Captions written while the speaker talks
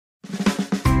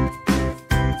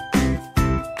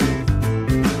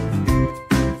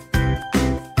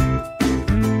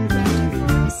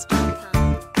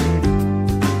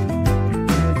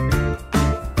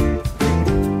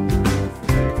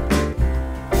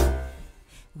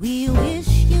We wish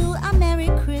you a Merry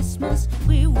Christmas.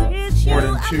 We wish you Morning,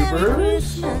 a Merry tubers.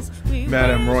 Christmas. We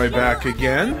Madam wish Roy you back a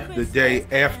again, Merry the day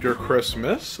after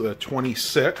Christmas, the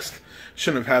 26th.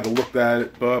 Shouldn't have had to look at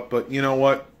it, but you know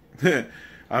what?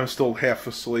 I'm still half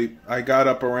asleep. I got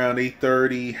up around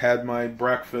 8:30, had my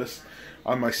breakfast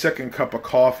on my second cup of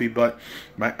coffee, but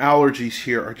my allergies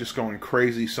here are just going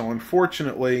crazy, so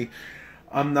unfortunately,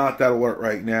 I'm not that alert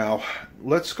right now.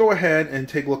 Let's go ahead and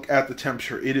take a look at the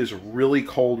temperature. It is really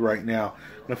cold right now.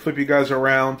 I'm going to flip you guys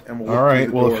around and we'll look through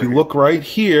the door. If you look right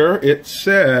here, it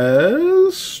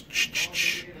says...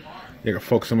 I gotta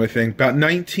focus on my thing. About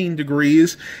 19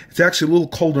 degrees. It's actually a little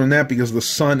colder than that because the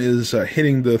sun is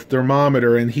hitting the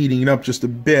thermometer and heating it up just a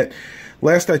bit.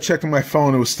 Last I checked on my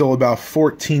phone, it was still about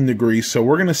 14 degrees. So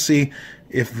we're going to see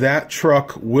if that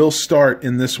truck will start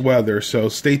in this weather. So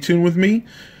stay tuned with me,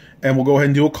 and we'll go ahead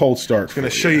and do a cold start. I'm going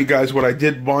to show you guys what I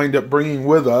did wind up bringing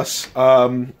with us. I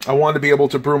wanted to be able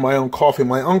to brew my own coffee.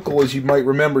 My uncle, as you might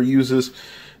remember, uses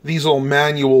these little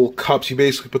manual cups. You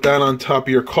basically put that on top of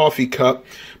your coffee cup,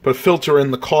 put a filter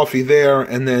in the coffee there,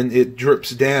 and then it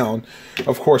drips down.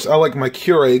 Of course, I like my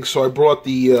Keurig, so I brought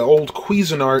the old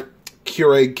Cuisinart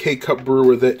Keurig K-Cup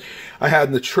brewer that I had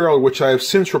in the trailer, which I have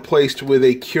since replaced with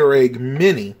a Keurig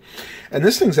Mini. And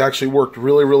this thing's actually worked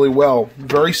really, really well.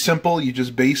 Very simple. You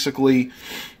just basically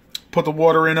put the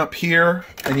water in up here,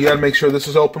 and you got to make sure this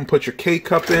is open. Put your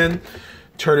K-Cup in,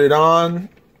 turn it on.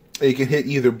 You can hit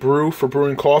either brew for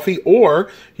brewing coffee,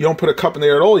 or you don't put a cup in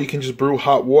there at all. You can just brew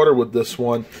hot water with this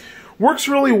one. Works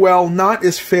really well. Not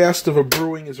as fast of a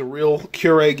brewing as a real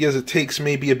Keurig is. It takes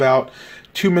maybe about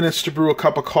 2 minutes to brew a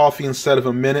cup of coffee instead of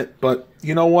a minute. But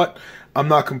you know what? I'm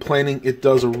not complaining. It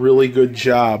does a really good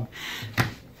job.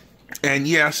 And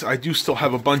yes, I do still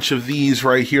have a bunch of these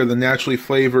right here, the naturally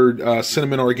flavored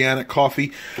cinnamon organic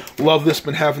coffee. Love this,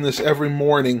 been having this every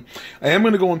morning. I am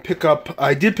going to go and pick up,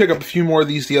 I did pick up a few more of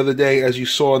these the other day, as you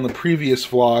saw in the previous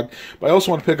vlog, but I also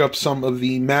want to pick up some of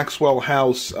the Maxwell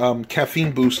House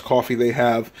caffeine boost coffee they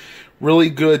have.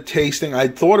 Really good tasting. I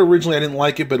thought originally I didn't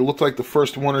like it, but it looked like the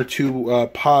first one or two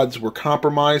pods were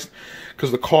compromised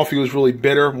because the coffee was really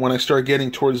bitter. When I started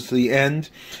getting towards the end,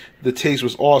 the taste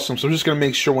was awesome. So I'm just going to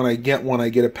make sure when I get one, I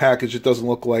get a package. It doesn't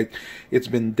look like it's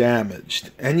been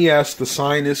damaged. And yes, the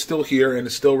sign is still here and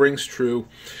it still rings true.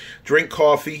 Drink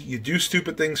coffee. You do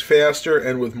stupid things faster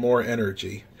and with more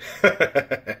energy. All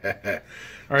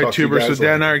right, tubers. So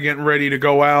Dad and I are getting ready to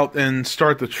go out and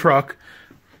start the truck.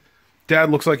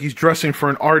 Dad looks like he's dressing for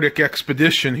an Arctic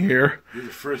expedition here. This is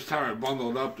the first time I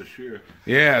bundled up this year.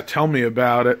 Yeah, tell me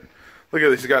about it. Look at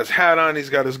this. He's got his hat on. He's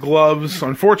got his gloves.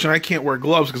 Unfortunately, I can't wear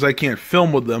gloves because I can't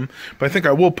film with them. But I think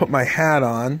I will put my hat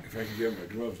on. If I can get my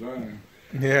gloves on.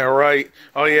 Yeah, right.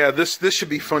 Oh, yeah, this should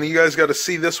be funny. You guys got to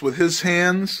see this with his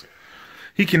hands.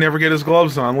 He can never get his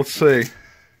gloves on. Let's see.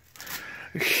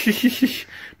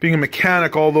 Being a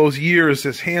mechanic all those years,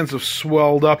 his hands have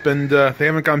swelled up, and they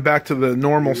haven't gone back to the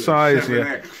normal size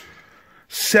yet.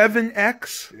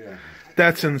 7X? Yeah.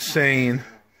 That's insane.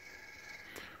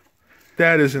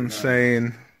 That is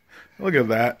insane. Look at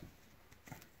that.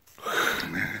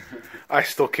 I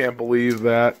still can't believe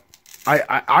that.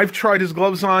 I've tried his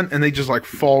gloves on, and they just like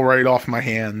fall right off my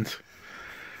hand.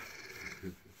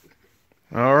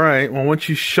 All right. Well, once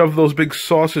you shove those big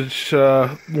sausage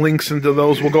links into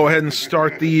those, we'll go ahead and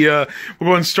start the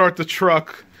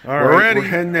truck. All right, we're ready. We're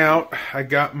heading out. I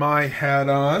got my hat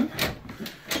on.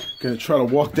 Gonna try to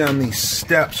walk down these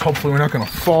steps. Hopefully, we're not gonna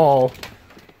fall.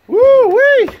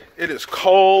 Woo-wee! It is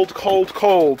cold, cold,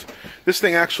 cold. This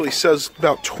thing actually says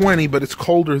about 20, but it's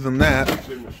colder than that.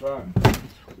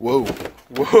 Whoa.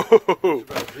 Whoa.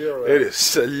 It is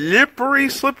slippery,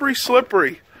 slippery,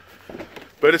 slippery.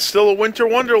 But it's still a winter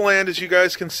wonderland, as you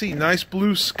guys can see. Nice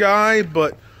blue sky,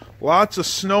 but lots of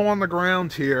snow on the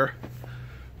ground here.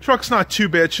 Truck's not too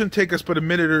bad. Shouldn't take us but a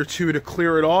minute or two to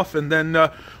clear it off, and then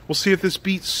we'll see if this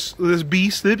beast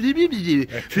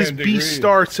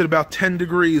starts at about 10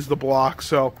 degrees, the block.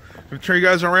 So I'm going to turn you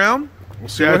guys around. We'll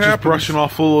see what happens. Just brushing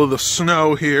off a little of the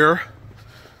snow here.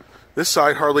 This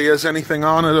side hardly has anything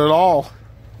on it at all.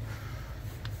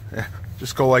 Yeah,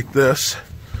 just go like this.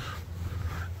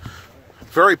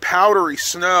 Very powdery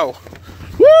snow.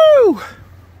 Woo!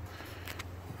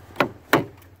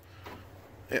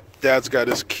 Yep, Dad's got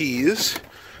his keys,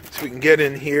 so we can get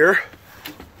in here.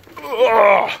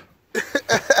 All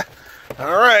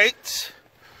right.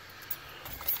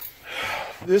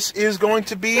 This is going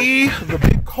to be the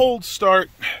big cold start.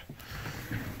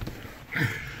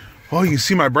 Oh, you can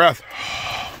see my breath.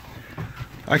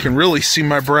 I can really see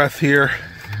my breath here.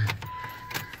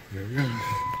 There we go.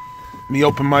 Let me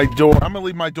open my door. I'm going to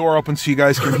leave my door open so you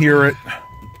guys can hear it.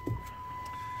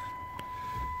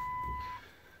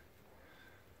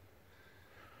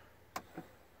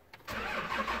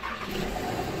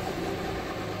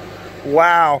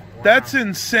 Wow, that's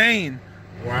insane.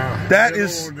 Wow. That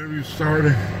is...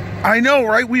 Starting. I know,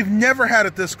 right? We've never had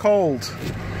it this cold.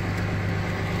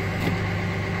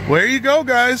 Well, there you go,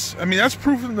 guys. I mean, that's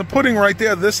proof in the pudding right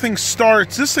there. This thing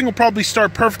will probably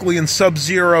start perfectly in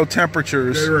sub-zero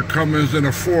temperatures. They were Cummins in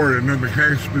a Ford, and the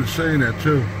mechanic's been saying that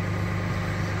too.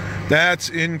 That's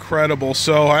incredible.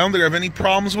 So I don't think I have any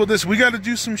problems with this. We got to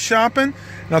do some shopping,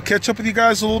 and I'll catch up with you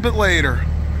guys a little bit later.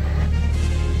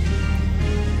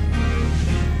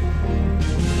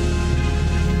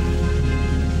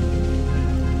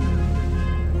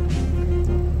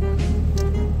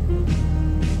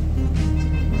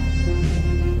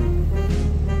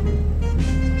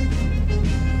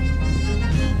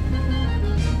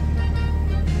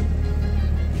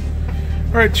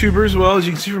 Alright, tubers, well, as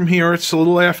you can see from here, it's a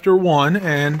little after 1,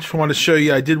 and just want to show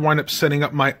you, I did wind up setting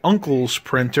up my uncle's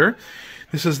printer.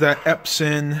 This is that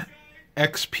Epson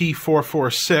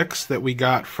XP446 that we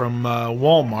got from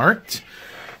Walmart.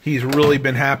 He's really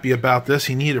been happy about this.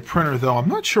 He needed a printer, though. I'm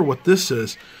not sure what this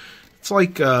is. It's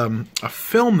like a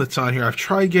film that's on here. I've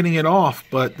tried getting it off,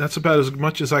 but that's about as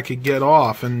much as I could get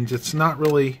off, and it's not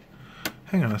really...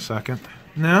 Hang on a second.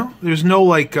 No, there's no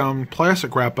like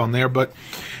plastic wrap on there, but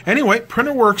anyway,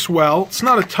 printer works well. It's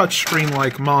not a touch screen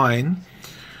like mine,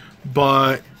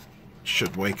 but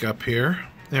should wake up here.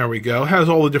 There we go. It has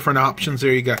all the different options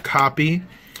there. You got copy,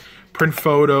 print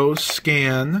photos,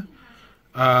 scan.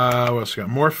 What else we got?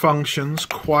 More functions,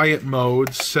 quiet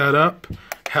mode, setup,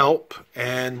 help,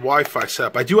 and Wi-Fi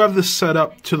setup. I do have this set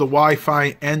up to the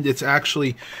Wi-Fi, and it's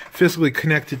actually physically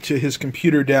connected to his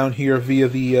computer down here via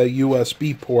the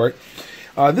USB port.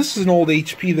 This is an old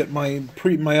HP that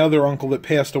my other uncle that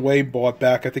passed away bought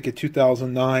back, I think in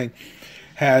 2009.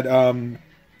 Had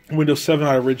Windows 7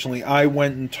 on originally. I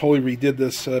went and totally redid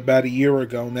this about a year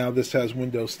ago. Now this has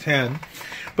Windows 10.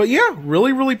 But yeah,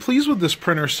 really, really pleased with this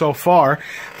printer so far.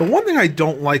 The one thing I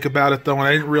don't like about it, though, and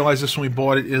I didn't realize this when we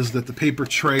bought it, is that the paper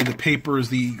tray, the paper is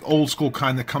the old school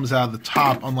kind that comes out of the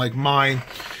top, unlike mine,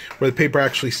 where the paper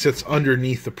actually sits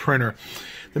underneath the printer.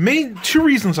 The main 2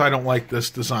 reasons I don't like this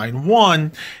design.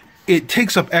 One, it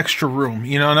takes up extra room.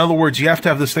 You know, in other words, you have to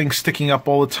have this thing sticking up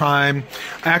all the time.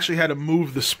 I actually had to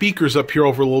move the speakers up here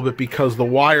over a little bit because the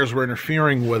wires were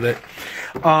interfering with it.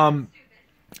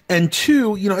 And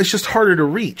 2, you know, it's just harder to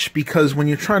reach because when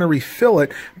you're trying to refill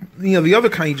it, you know, the other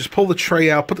kind, you just pull the tray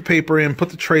out, put the paper in, put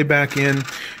the tray back in,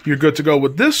 you're good to go.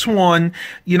 With this one,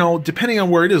 you know, depending on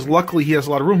where it is, luckily he has a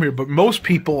lot of room here, but most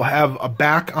people have a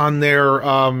back on their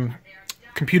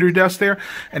computer desk there,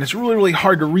 and it's really, really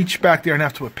hard to reach back there and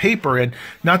have to put paper in.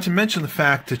 Not to mention the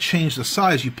fact to change the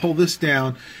size, you pull this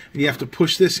down and you have to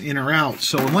push this in or out.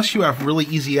 So unless you have really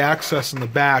easy access in the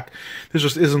back, this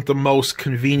just isn't the most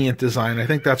convenient design. I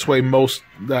think that's why most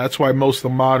of the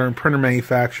modern printer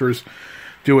manufacturers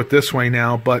do it this way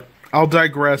now, but I'll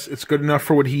digress. It's good enough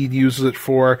for what he uses it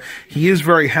for. He is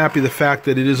very happy the fact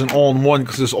that it is an all-in-one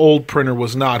because his old printer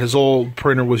was not. His old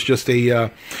printer was just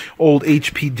a old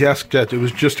HP DeskJet. It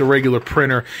was just a regular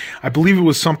printer. I believe it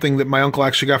was something that my uncle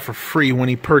actually got for free when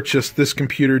he purchased this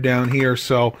computer down here.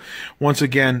 So once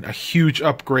again, a huge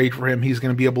upgrade for him. He's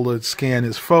going to be able to scan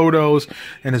his photos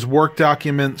and his work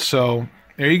documents. So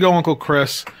there you go, Uncle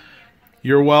Chris.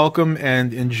 You're welcome,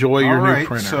 and enjoy your new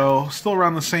printer. So, still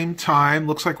around the same time.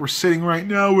 Looks like we're sitting right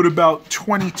now at about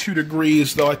 22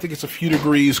 degrees, though I think it's a few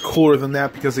degrees cooler than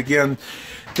that because, again,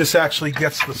 this actually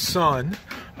gets the sun.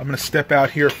 I'm going to step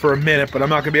out here for a minute, but I'm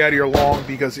not going to be out here long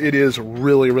because it is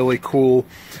really, really cool.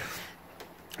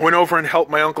 Went over and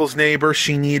helped my uncle's neighbor.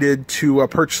 She needed to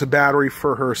purchase a battery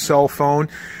for her cell phone.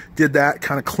 Did that,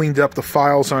 kind of cleaned up the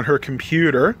files on her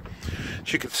computer.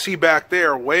 As you can see back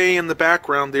there, way in the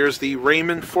background, there's the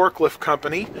Raymond Forklift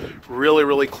Company, really,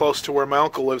 really close to where my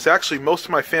uncle lives. Actually, most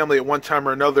of my family at one time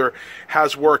or another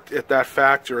has worked at that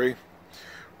factory.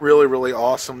 Really, really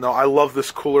awesome, though. I love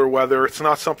this cooler weather. It's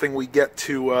not something we get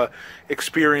to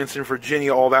experience in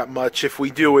Virginia all that much. If we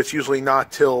do, it's usually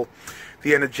not till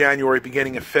the end of January,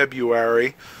 beginning of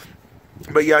February.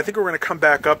 But yeah, I think we're going to come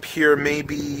back up here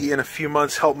maybe in a few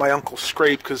months, help my uncle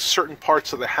scrape, because certain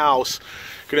parts of the house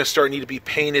are going to need to be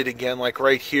painted again. Like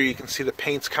right here, you can see the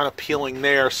paint's kind of peeling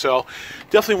there. So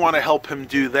definitely want to help him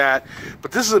do that.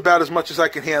 But this is about as much as I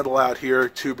can handle out here,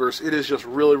 tubers. It is just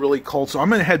really, really cold. So I'm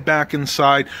going to head back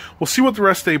inside. We'll see what the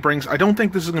rest of the day brings. I don't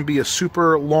think this is going to be a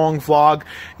super long vlog.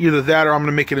 Either that or I'm going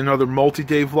to make it another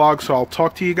multi-day vlog. So I'll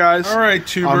talk to you guys. All right,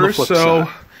 tubers. So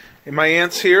my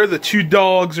aunt's here. The 2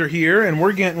 dogs are here. And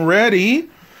we're getting ready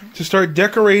to start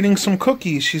decorating some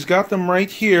cookies. She's got them right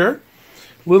here.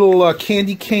 little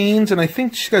candy canes, and I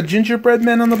think she's got gingerbread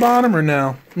men on the bottom, or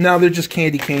no? No, they're just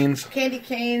candy canes. Candy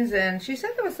canes, and she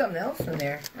said there was something else in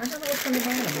there. I don't know what's on the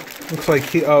bottom. Looks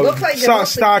like, Looks like they're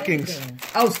mostly stockings. candy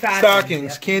canes. Oh,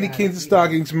 Stockings. Yep, Candy got canes it. and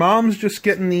stockings. Mom's just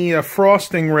getting the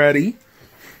frosting ready.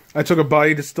 I took a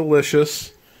bite. It's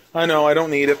delicious. I know I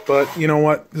don't need it, but you know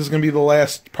what? This is going to be the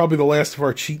last, probably the last of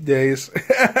our cheat days. Famous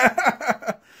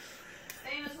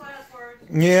last words.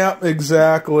 Yeah,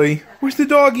 exactly. Where's the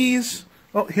doggies?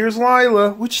 Oh, here's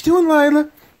Lila. What you doing, Lila?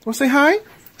 Want to say hi?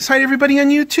 Say hi to everybody on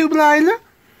YouTube, Lila.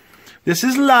 This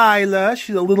is Lila.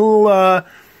 She's a little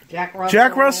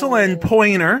Jack Russell and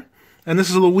Pointer. And this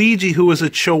is Luigi, who is a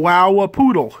Chihuahua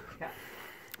Poodle. Yeah.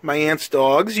 My aunt's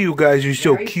dogs. You guys are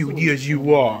so Very cute. sweet. Yes,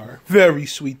 you are. Very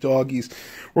sweet doggies.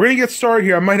 We're going to get started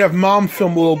here. I might have Mom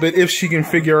film a little bit if she can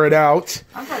figure it out.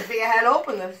 I'm trying to figure out how to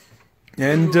open this.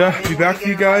 And be back with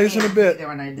you guys in a bit.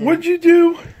 What'd What'd you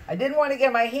do? I didn't want to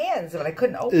get my hands, but I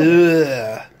couldn't open it.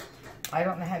 Ugh. I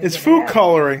don't know how to It's get it food out.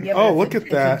 coloring. Yeah, but Oh, it's look a-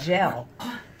 at that. It's a gel.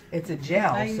 It's a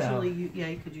gel, I so usually, yeah,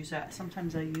 you could use that.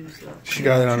 Sometimes I use the. She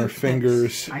got it on her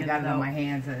fingers. I got it on my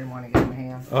hands. I didn't want to get my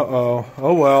hands. Uh-oh.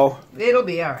 Oh, well. It'll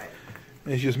be all right.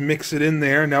 And just mix it in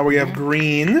there. Now we have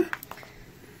green.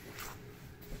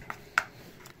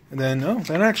 And then, oh,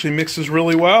 that actually mixes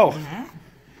really well.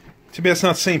 Too bad it's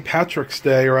not St. Patrick's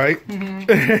Day, right? I don't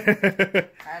know,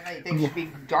 you think it should be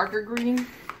darker green?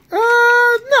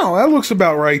 No, that looks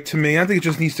about right to me. I think it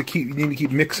just needs to you need to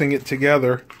keep mixing it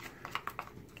together.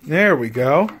 There we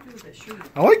go.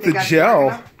 I like the got gel.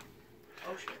 dark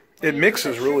It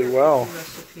mixes really well.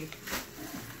 Recipe.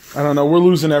 I don't know. We're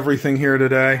losing everything here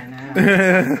today.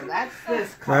 enough? So that's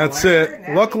this color. That's it.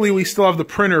 Now Luckily, we still have the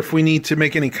printer if we need to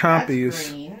make any that's copies.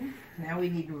 green. Now we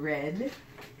need red.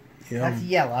 Yum. That's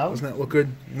yellow. Doesn't that look good?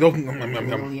 Yum, yum, yum, A yum,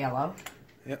 little yum. yellow.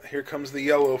 Yeah, here comes the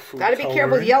yellow food. Gotta be careful with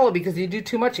coloring. yellow because you do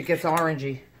too much, it gets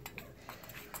orangey.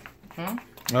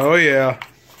 Oh, yeah.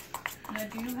 Now,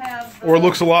 do you have? Or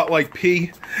looks a lot like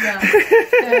pee. Yeah.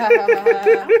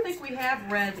 I don't think we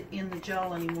have red in the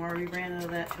gel anymore. We ran out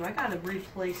of that too. I got to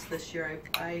replace this year.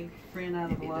 I ran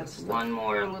out of a lot of Just stuff. one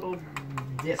more little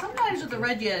dip. Sometimes with the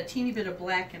red, you add a teeny bit of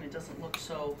black and it doesn't look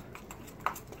so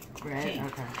Red. pink.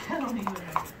 Okay. I don't even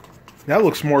know. That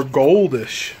looks more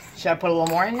goldish. Should I put a little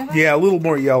more in there? Yeah, a little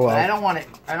more yellow. But I don't want it.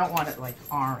 I don't want it like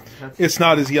orange. That's It's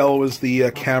not as yellow as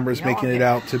the camera's You know, making it okay.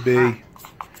 out to be.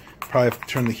 Probably have to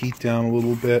turn the heat down a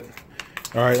little bit.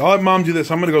 All right, I'll let Mom do this.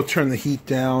 I'm going to go turn the heat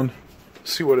down,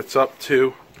 see what it's up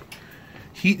to.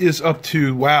 Heat is up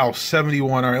to, wow,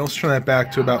 71. All right, let's turn that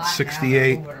back to about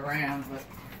 68. Move it around, but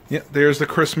Yeah, there's the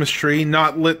Christmas tree.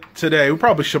 Not lit today. We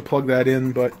probably should plug that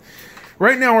in, but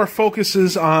right now our focus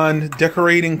is on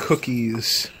decorating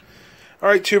cookies. All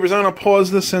right, tubers, I'm going to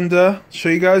pause this and show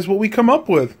you guys what we come up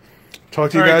with.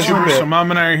 Talk to you guys in a bit. So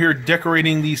Mom and I are here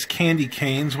decorating these candy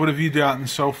canes. What have you gotten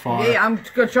so far? yeah, I'm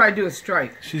gonna try to do a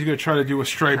stripe. She's going to try to do a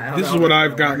stripe. I don't This is know what if I've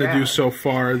it'll gotten to work do out. so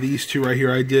far. These two right here.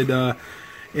 I did a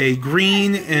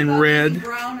green and red.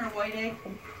 Brown or white egg?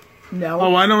 No,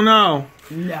 Oh, I don't know.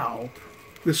 no.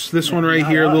 This one right not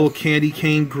here, us. little candy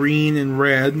cane, green and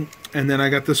red. And then I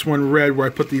got this one red where I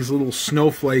put these little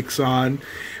snowflakes on.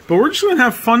 But we're just going to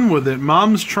have fun with it.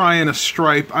 Mom's trying a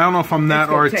stripe. I don't know if I'm that It's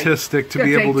gonna take- artistic it's to gonna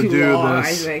be able take to too do long,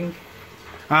 this. I think.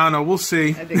 I don't know. We'll see.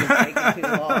 I think it's taking too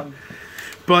long.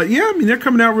 But yeah, I mean, they're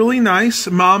coming out really nice.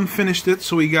 Mom finished it,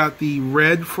 so we got the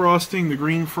red frosting, the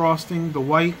green frosting, the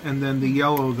white, and then the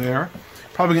yellow there.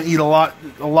 Probably gonna eat a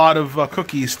lot of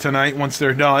cookies tonight once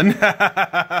they're done.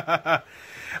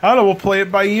 I don't know. We'll play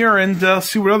it by ear and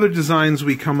see what other designs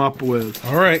we come up with.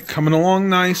 All right, coming along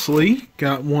nicely.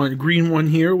 Got one green one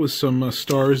here with some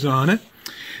stars on it.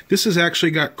 This has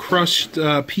actually got crushed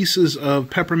pieces of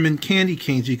peppermint candy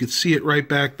canes. You could see it right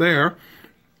back there.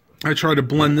 I tried to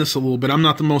blend this a little bit. I'm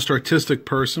not the most artistic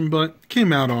person, but it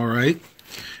came out all right.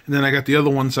 And then I got the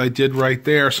other ones I did right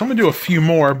there. So I'm going to do a few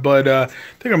more, but I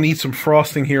think I'm going to eat some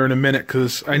frosting here in a minute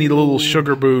because I need a little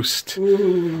sugar boost.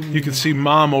 You can see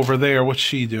Mom over there. What's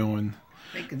she doing?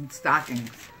 Making stockings.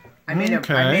 I made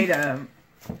Okay. a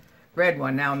red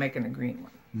one. Now I'm making a green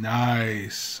one.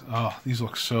 Nice. Oh, these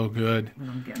look so good.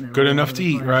 I'm getting it Good all enough over to the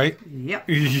eat, place. right? Yep.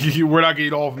 We're not going to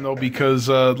eat all of them, though, because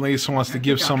Lisa wants to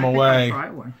give some away. I'll try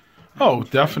one. Oh,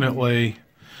 definitely.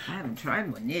 I haven't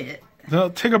tried one yet. Now,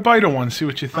 take a bite of one, see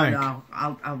what you Oh, think. no,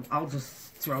 I'll just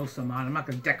throw some on. I'm not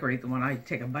going to decorate the one I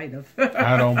take a bite of.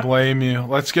 I don't blame you.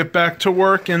 Let's get back to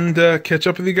work and catch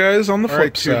up with you guys on the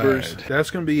flip side.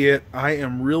 That's going to be it. I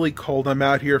am really cold. I'm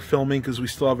out here filming because we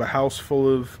still have a house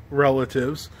full of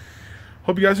relatives.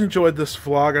 Hope you guys enjoyed this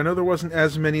vlog. I know there wasn't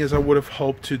as many as I would have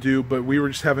hoped to do, but we were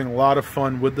just having a lot of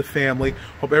fun with the family.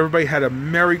 Hope everybody had a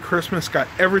Merry Christmas, got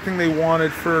everything they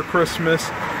wanted for Christmas.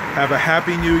 Have a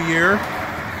Happy New Year.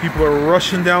 People are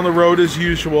rushing down the road as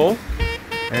usual.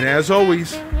 And as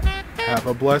always, have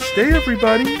a blessed day,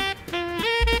 everybody.